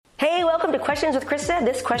welcome to Questions with Krista.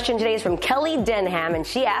 This question today is from Kelly Denham, and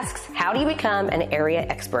she asks, how do you become an area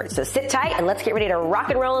expert? So sit tight and let's get ready to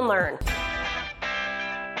rock and roll and learn.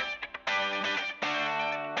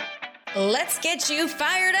 Let's get you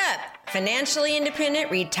fired up. Financially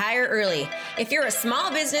independent, retire early. If you're a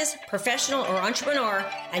small business, professional, or entrepreneur,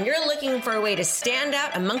 and you're looking for a way to stand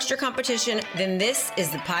out amongst your competition, then this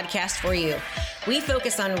is the podcast for you. We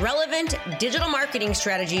focus on relevant digital marketing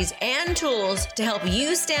strategies and tools to help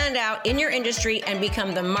you stand out in your industry and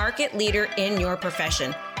become the market leader in your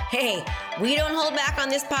profession. Hey, we don't hold back on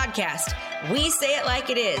this podcast. We say it like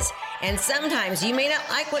it is. And sometimes you may not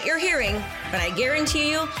like what you're hearing, but I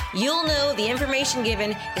guarantee you, you'll know the information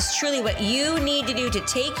given is truly what you need to do to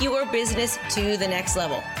take your business to the next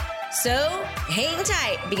level. So hang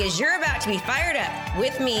tight because you're about to be fired up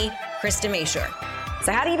with me, Krista Mashore.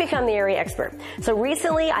 So how do you become the area expert? So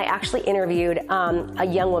recently I actually interviewed a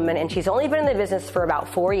young woman, and she's only been in the business for about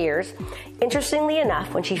 4 years. Interestingly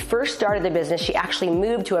enough, when she first started the business, she actually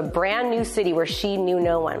moved to a brand new city where she knew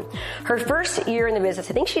no one. Her first year in the business,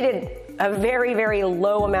 I think she did a very, very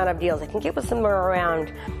low amount of deals. I think it was somewhere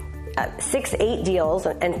around 6-8 deals,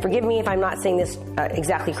 and forgive me if I'm not saying this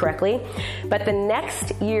exactly correctly, but the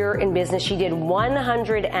next year in business, she did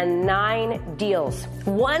 109 deals,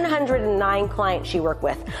 109 clients she worked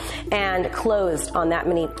with, and closed on that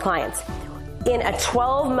many clients in a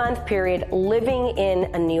 12-month period living in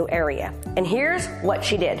a new area. And here's what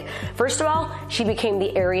she did. First of all, she became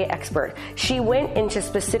the area expert. She went into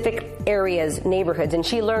specific areas, neighborhoods, and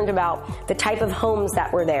she learned about the type of homes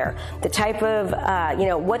that were there, the type of,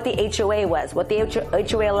 what the HOA was, what the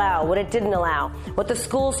HOA allowed, what it didn't allow, what the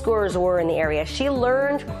school scores were in the area. She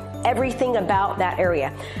learned everything about that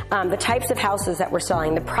area, the types of houses that were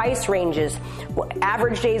selling, the price ranges,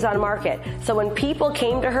 average days on market. So when people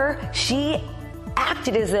came to her, she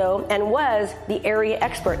acted as though and was the area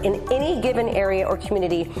expert in any given area or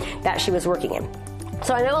community that she was working in.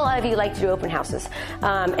 So I know a lot of you like to do open houses,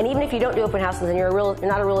 and even if you don't do open houses and you're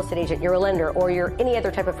not a real estate agent, you're a lender, or you're any other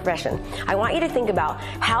type of profession, I want you to think about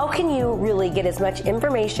how can you really get as much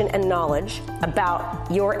information and knowledge about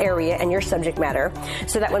your area and your subject matter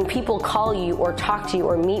so that when people call you or talk to you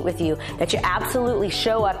or meet with you, that you absolutely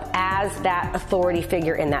show up as that authority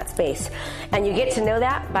figure in that space. And you get to know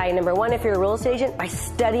that by, number one, if you're a real estate agent, by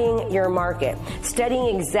studying your market,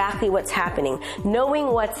 studying exactly what's happening, knowing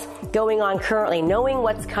what's going on currently, knowing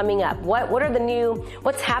what's coming up,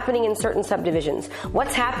 what's happening in certain subdivisions,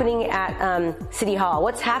 what's happening at City Hall,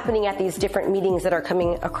 what's happening at these different meetings that are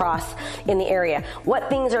coming across in the area, what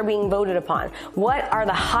things are being voted upon, what are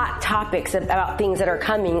the hot topics about things that are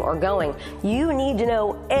coming or going. You need to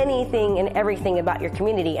know anything and everything about your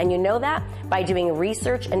community, and you know that by doing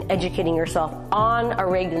research and educating yourself on a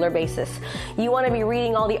regular basis. You want to be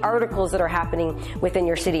reading all the articles that are happening within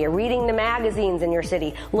your city, or reading the magazines in your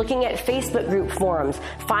city, looking at Facebook group forums,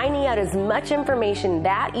 finding out as much information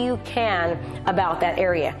that you can about that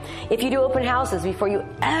area. If you do open houses, before you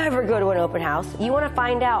ever go to an open house, you want to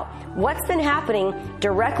find out what's been happening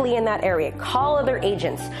directly in that area. Call other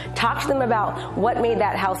agents. Talk to them about what made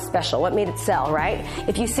that house special, what made it sell, right?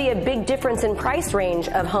 If you see a big difference in price range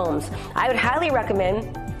of homes, I would highly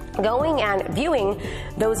recommend going and viewing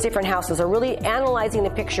those different houses, or really analyzing the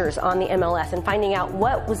pictures on the MLS and finding out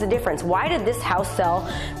what was the difference. Why did this house sell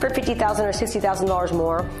for $50,000 or $60,000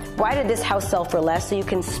 more? Why did this house sell for less? So you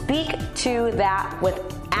can speak to that with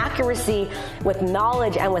accuracy, with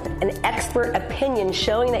knowledge, and with an expert opinion,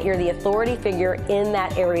 showing that you're the authority figure in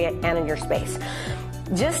that area and in your space.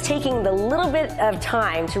 Just taking the little bit of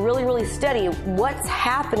time to really, really study what's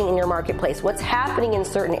happening in your marketplace, what's happening in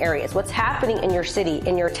certain areas, what's happening in your city,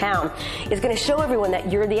 in your town, is going to show everyone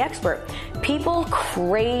that you're the expert. People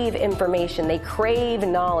crave information. They crave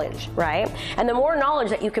knowledge, right? And the more knowledge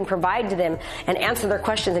that you can provide to them and answer their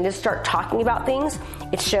questions and just start talking about things,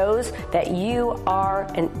 it shows that you are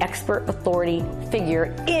an expert authority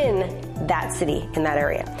figure in that city, in that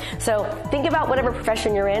area. So think about whatever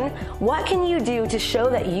profession you're in. What can you do to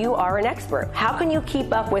show that you are an expert? How can you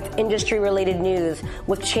keep up with industry-related news,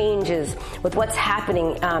 with changes, with what's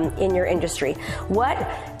happening in your industry? What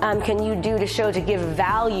can you do to give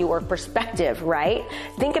value or perspective, right?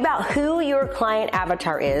 Think about who your client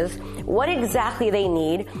avatar is, what exactly they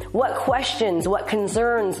need, what questions, what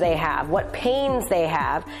concerns they have, what pains they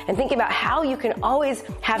have, and think about how you can always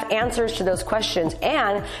have answers to those questions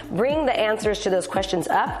and bring the answers to those questions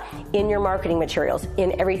up in your marketing materials,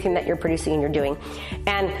 in everything that you're producing and you're doing.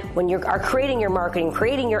 And when you are creating your marketing,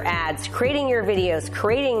 creating your ads, creating your videos,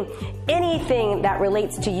 creating anything that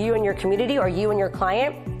relates to you and your community or you and your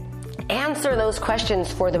client, answer those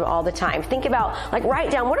questions for them all the time. Think about, like,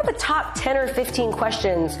 write down, what are the top 10 or 15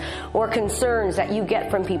 questions or concerns that you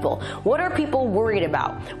get from people? What are people worried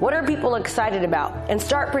about? What are people excited about? And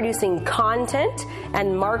start producing content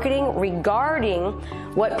and marketing regarding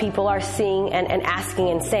what people are seeing and asking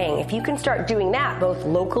and saying. If you can start doing that both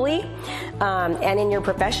locally and in your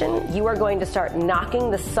profession, you are going to start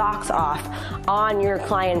knocking the socks off on your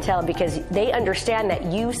clientele, because they understand that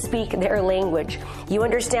you speak their language. You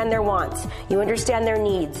understand their wants. You understand their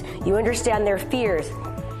needs. You understand their fears.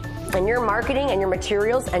 And your marketing and your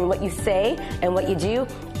materials and what you say and what you do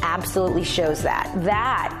absolutely shows that.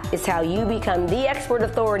 That is how you become the expert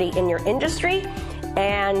authority in your industry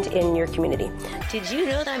and in your community. Did you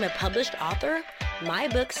know that I'm a published author? My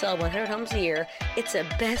book, Sell 100 Homes a Year, it's a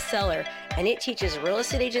bestseller, and it teaches real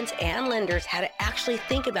estate agents and lenders how to actually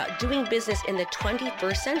think about doing business in the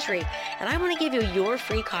 21st century. And I want to give you your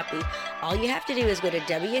free copy. All you have to do is go to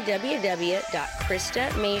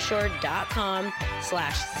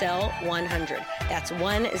www.KristaMashore.com/sell100. That's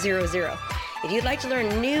 100. If you'd like to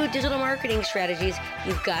learn new digital marketing strategies,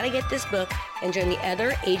 you've got to get this book and join the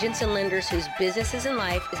other agents and lenders whose businesses and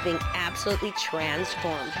life is being absolutely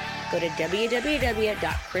transformed. Go to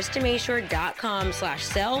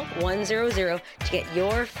www.KristaMashore.com/sell100 to get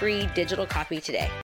your free digital copy today.